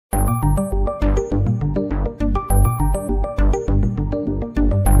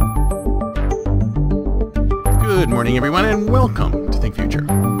morning, everyone, and welcome to Think Future.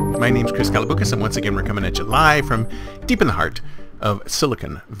 My name's Chris Kalaboukis, and once again, we're coming at you live from deep in the heart of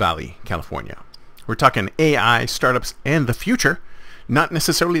Silicon Valley, California. We're talking AI, startups, and the future, not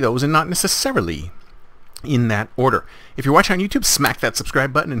necessarily those, and not necessarily in that order. If you're watching on YouTube, smack that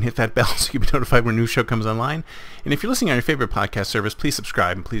subscribe button and hit that bell so you'll be notified when a new show comes online. And if you're listening on your favorite podcast service, please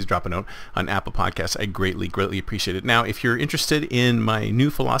subscribe and please drop a note on Apple Podcasts. I greatly appreciate it. Now, if you're interested in my new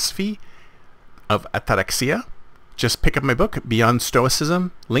philosophy of ataraxia, just pick up my book, Beyond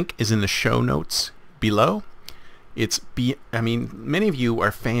Stoicism. Link is in the show notes below. Many of you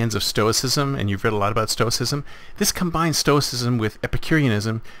are fans of Stoicism, and you've read a lot about Stoicism. This combines Stoicism with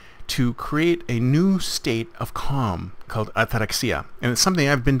Epicureanism to create a new state of calm called ataraxia. And it's something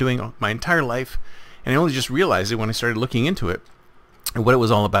I've been doing my entire life, and I only just realized it when I started looking into it and what it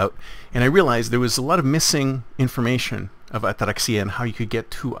was all about. And I realized there was a lot of missing information of ataraxia and how you could get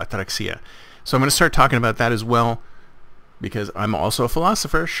to ataraxia. So I'm going to start talking about that as well, because I'm also a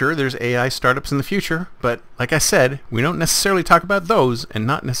philosopher. Sure, there's AI startups in the future, but like I said, we don't necessarily talk about those, and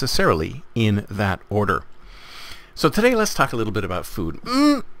not necessarily in that order. So today, let's talk a little bit about food.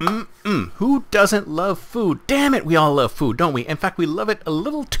 Who doesn't love food? Damn it, we all love food, don't we? In fact, we love it a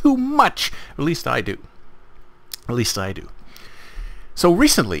little too much. At least I do. At least I do. So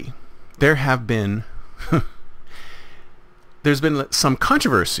recently, there's been some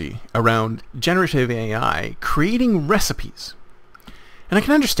controversy around generative AI creating recipes. And I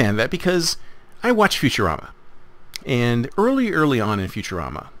can understand that because I watch Futurama. And early on in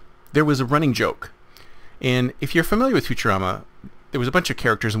Futurama, there was a running joke. And if you're familiar with Futurama, there was a bunch of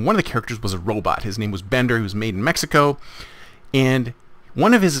characters, and one of the characters was a robot. His name was Bender. He was made in Mexico. And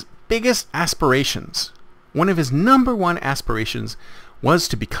one of his biggest aspirations, one of his number one aspirations, was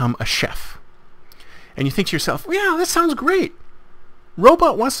to become a chef. And you think to yourself, yeah, that sounds great.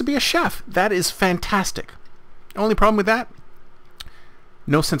 Robot wants to be a chef. That is fantastic. Only problem with that?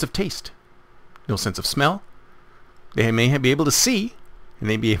 No sense of taste. No sense of smell. They may be able to see, and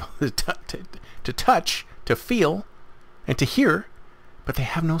they may be able to touch, to feel, and to hear, but they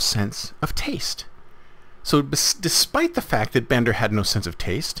have no sense of taste. So despite the fact that Bender had no sense of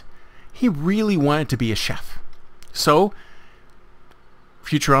taste, he really wanted to be a chef. So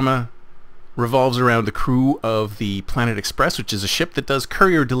Futurama revolves around the crew of the Planet Express, which is a ship that does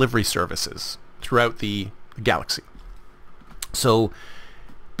courier delivery services throughout the galaxy. So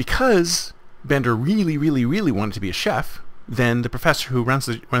because Bender really wanted to be a chef, then the professor who runs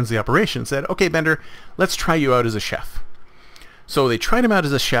the operation said, okay, Bender, let's try you out as a chef. So they tried him out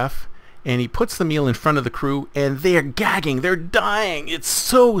as a chef, and he puts the meal in front of the crew, and they're gagging, they're dying. It's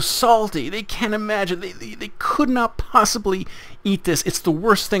so salty. They can't imagine. They could not possibly eat this. It's the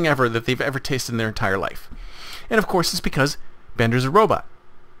worst thing ever that they've ever tasted in their entire life. And of course, it's because Bender's a robot.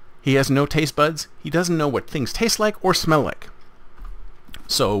 He has no taste buds. He doesn't know what things taste like or smell like.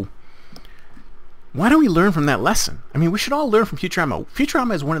 So why don't we learn from that lesson? I mean, we should all learn from Futurama.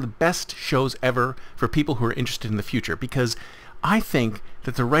 Futurama is one of the best shows ever for people who are interested in the future, because I think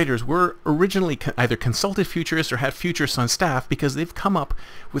that the writers were originally either consulted futurists or had futurists on staff, because they've come up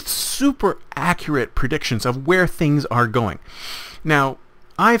with super accurate predictions of where things are going. Now,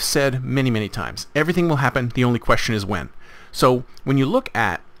 I've said many times, everything will happen, the only question is when. So when you look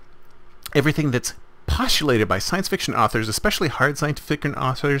at everything that's postulated by science fiction authors, especially hard science fiction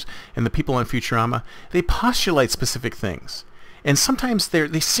authors and the people on Futurama, they postulate specific things. And sometimes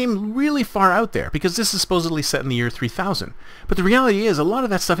they seem really far out there, because this is supposedly set in the year 3000. But the reality is a lot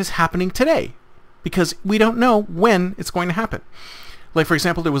of that stuff is happening today, because we don't know when it's going to happen. Like, for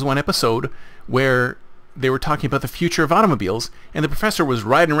example, there was one episode where they were talking about the future of automobiles, and the professor was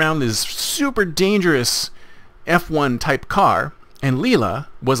riding around this super dangerous F1 type car, and Leela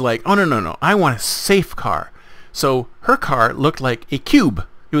was like, oh, no, I want a safe car. So her car looked like a cube.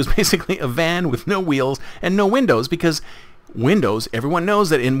 It was basically a van with no wheels and no windows, because windows, everyone knows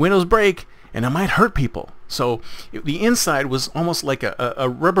that in windows break, and it might hurt people. So the inside was almost like a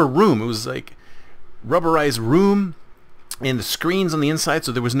rubber room. It was like rubberized room, and the screens on the inside,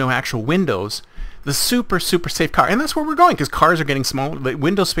 so there was no actual windows. The super safe car. And that's where we're going, because cars are getting smaller. The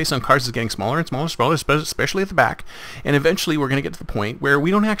window space on cars is getting smaller and smaller, especially at the back. And eventually we're going to get to the point where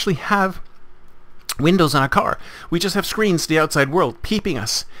we don't actually have windows on a car. We just have screens to the outside world peeping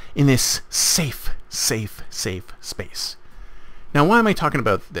us in this safe space. Now, why am I talking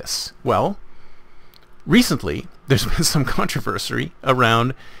about this? Well, recently there's been some controversy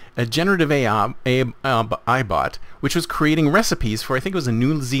around a generative AI bot, which was creating recipes for, I think it was a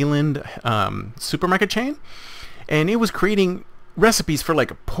New Zealand supermarket chain, and it was creating recipes for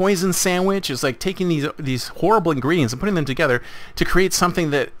like a poison sandwich. It's like taking these horrible ingredients and putting them together to create something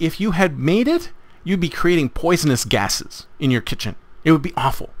that if you had made it, you'd be creating poisonous gases in your kitchen. It would be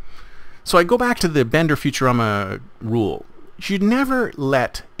awful. So I go back to the Bender Futurama rule. You should never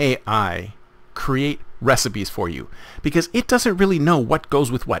let AI create recipes for you because it doesn't really know what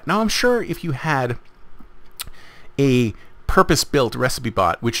goes with what. Now, I'm sure if you had a purpose-built recipe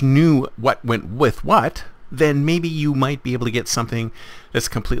bot which knew what went with what, then maybe you might be able to get something that's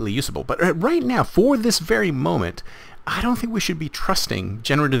completely usable. But right now, for this very moment, I don't think we should be trusting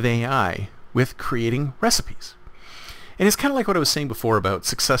generative AI with creating recipes. And it's kind of like what I was saying before about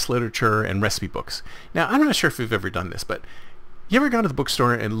success literature and recipe books. Now, I'm not sure if you've ever done this, but you ever gone to the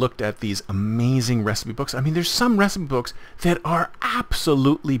bookstore and looked at these amazing recipe books? I mean, there's some recipe books that are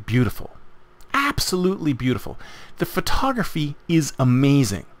absolutely beautiful. Absolutely beautiful. The photography is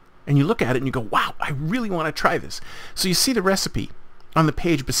amazing. And you look at it and you go, wow, I really want to try this. So you see the recipe on the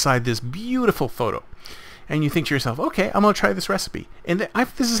page beside this beautiful photo. And you think to yourself, okay, I'm going to try this recipe. And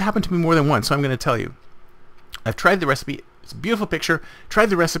this has happened to me more than once, so I'm going to tell you. I've tried the recipe. It's a beautiful picture. Tried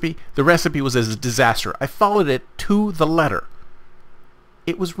the recipe. The recipe was a disaster. I followed it to the letter.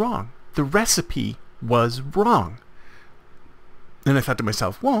 It was wrong. The recipe was wrong. And I thought to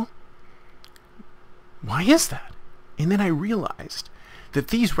myself, well, why is that? And then I realized that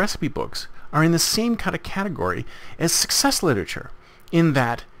these recipe books are in the same kind of category as success literature, in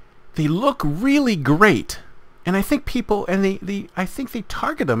that they look really great, and I think people, and I think they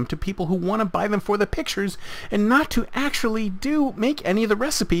target them to people who want to buy them for the pictures and not to actually make any of the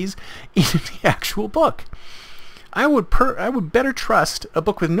recipes in the actual book. I would better trust a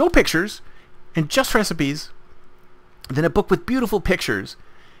book with no pictures and just recipes than a book with beautiful pictures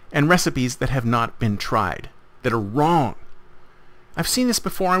and recipes that have not been tried, that are wrong. I've seen this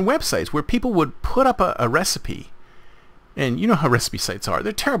before on websites where people would put up a recipe, and you know how recipe sites are.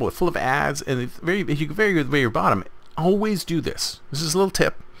 They're terrible. They're full of ads, and if you go very good way your bottom, always do this. This is a little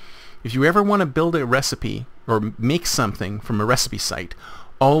tip. If you ever want to build a recipe or make something from a recipe site,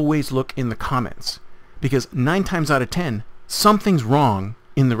 always look in the comments, because 9 times out of 10, something's wrong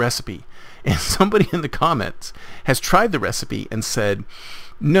in the recipe. And somebody in the comments has tried the recipe and said,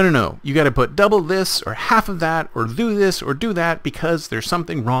 no, you got to put double this or half of that or do this or do that because there's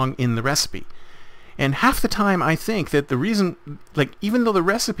something wrong in the recipe. And half the time I think that the reason, like, even though the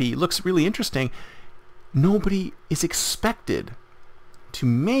recipe looks really interesting, nobody is expected to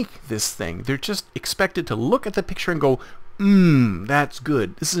make this thing. They're just expected to look at the picture and go, that's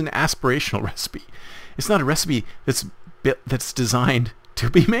good. This is an aspirational recipe. It's not a recipe that's designed to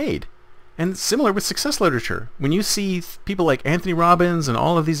be made. And similar with success literature. When you see people like Anthony Robbins and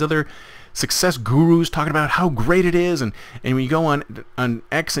all of these other success gurus talking about how great it is, and when you go on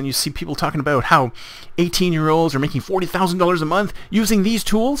X and you see people talking about how 18-year-olds are making $40,000 a month using these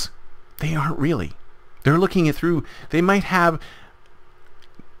tools, they aren't really. They're looking it through. They might have,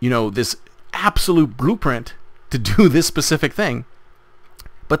 this absolute blueprint to do this specific thing,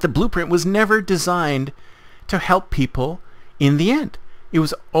 but the blueprint was never designed to help people in the end. It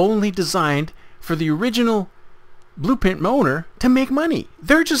was only designed for the original blueprint owner to make money.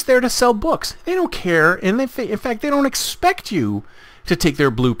 They're just there to sell books. They don't care, and in fact, they don't expect you to take their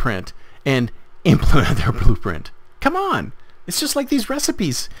blueprint and implement their blueprint. Come on. It's just like these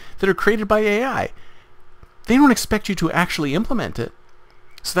recipes that are created by AI. They don't expect you to actually implement it.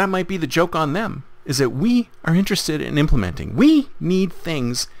 So that might be the joke on them, is that we are interested in implementing. We need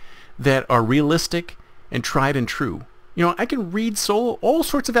things that are realistic and tried and true. I can read all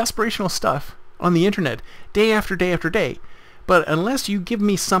sorts of aspirational stuff on the internet day after day after day, but unless you give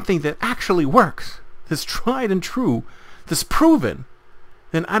me something that actually works, that's tried and true, that's proven,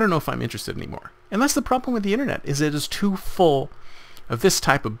 then I don't know if I'm interested anymore. And that's the problem with the internet, is it is too full of this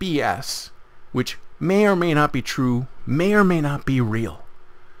type of BS, which may or may not be true, may or may not be real.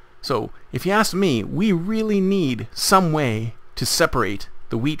 So if you ask me, we really need some way to separate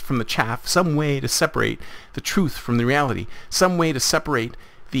the wheat from the chaff, some way to separate the truth from the reality, some way to separate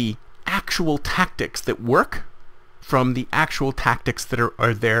the actual tactics that work from the actual tactics that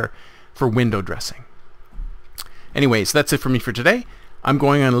are there for window dressing. Anyways, that's it for me for today. I'm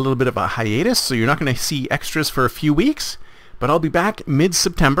going on a little bit of a hiatus, so you're not going to see extras for a few weeks, but I'll be back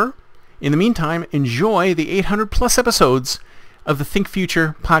mid-September. In the meantime, enjoy the 800 plus episodes of the Think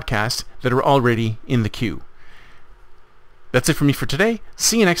Future podcast that are already in the queue. That's it for me for today.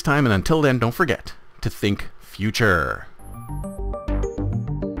 See you next time, and until then, don't forget to think future.